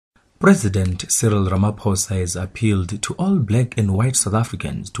President Cyril Ramaphosa has appealed to all black and white South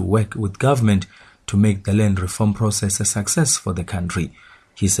Africans to work with government to make the land reform process a success for the country.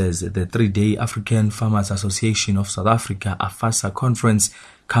 He says the 3-day African Farmers Association of South Africa AFASA conference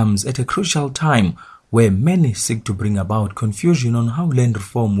comes at a crucial time where many seek to bring about confusion on how land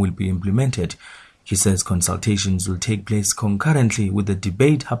reform will be implemented. He says consultations will take place concurrently with the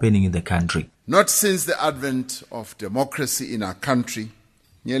debate happening in the country. Not since the advent of democracy in our country,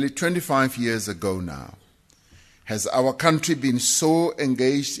 nearly 25 years ago now, has our country been so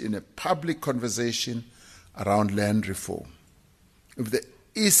engaged in a public conversation around land reform. If there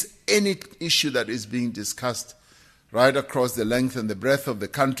is any issue that is being discussed right across the length and the breadth of the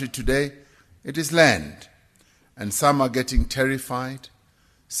country today, it is land. And some are getting terrified.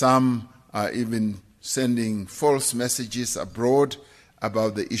 Some are even sending false messages abroad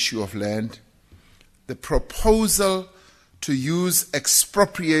about the issue of land. The proposal to use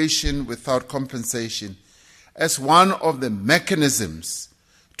expropriation without compensation as one of the mechanisms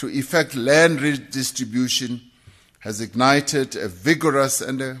to effect land redistribution has ignited a vigorous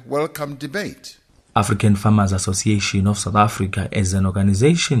and a welcome debate. African Farmers Association of South Africa is an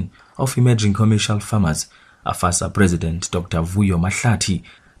organization of emerging commercial farmers. AFASA President Dr. Vuyo Mahlathi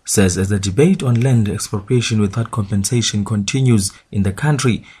says as the debate on land expropriation without compensation continues in the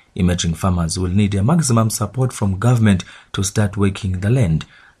country, emerging farmers will need a maximum support from government to start working the land.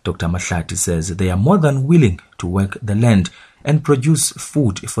 Dr. Mahlathi says they are more than willing to work the land and produce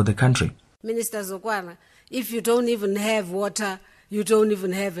food for the country. Minister Zokwana, if you don't even have water, you don't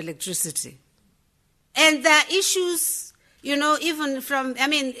even have electricity. And there are issues, even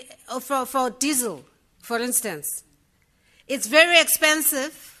for diesel, for instance. It's very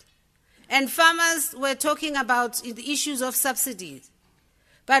expensive, and farmers were talking about the issues of subsidies.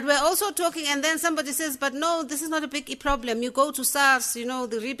 But we're also talking, and then somebody says, but no, this is not a big problem. You go to SARS,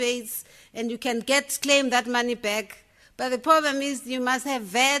 the rebates, and you can claim that money back. But the problem is you must have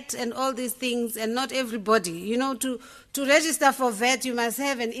VAT and all these things, and not everybody. To register for VAT, you must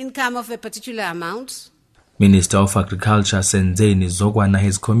have an income of a particular amount. Minister of Agriculture Senzeni Zokwana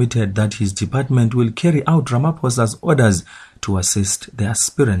has committed that his department will carry out Ramaphosa's orders to assist the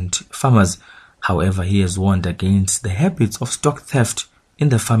aspirant farmers. However, he has warned against the habits of stock theft in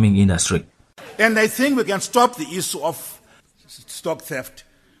the farming industry. And I think we can stop the issue of stock theft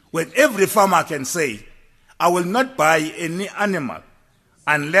when every farmer can say, I will not buy any animal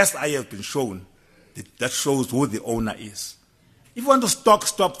unless I have been shown that shows who the owner is. If you want to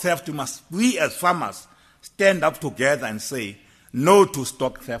stop theft, we as farmers stand up together and say no to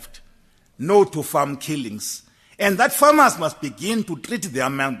stock theft, no to farm killings, and that farmers must begin to treat their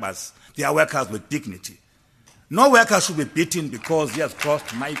members, their workers, with dignity. No worker should be beaten because he has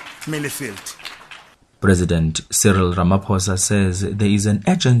crossed my field. President Cyril Ramaphosa says there is an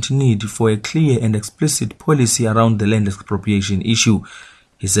urgent need for a clear and explicit policy around the land expropriation issue.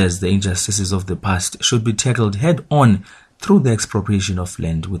 He says the injustices of the past should be tackled head-on through the expropriation of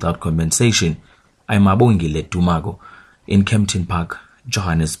land without compensation. I'm Abongile Tumago in Kempton Park,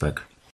 Johannesburg.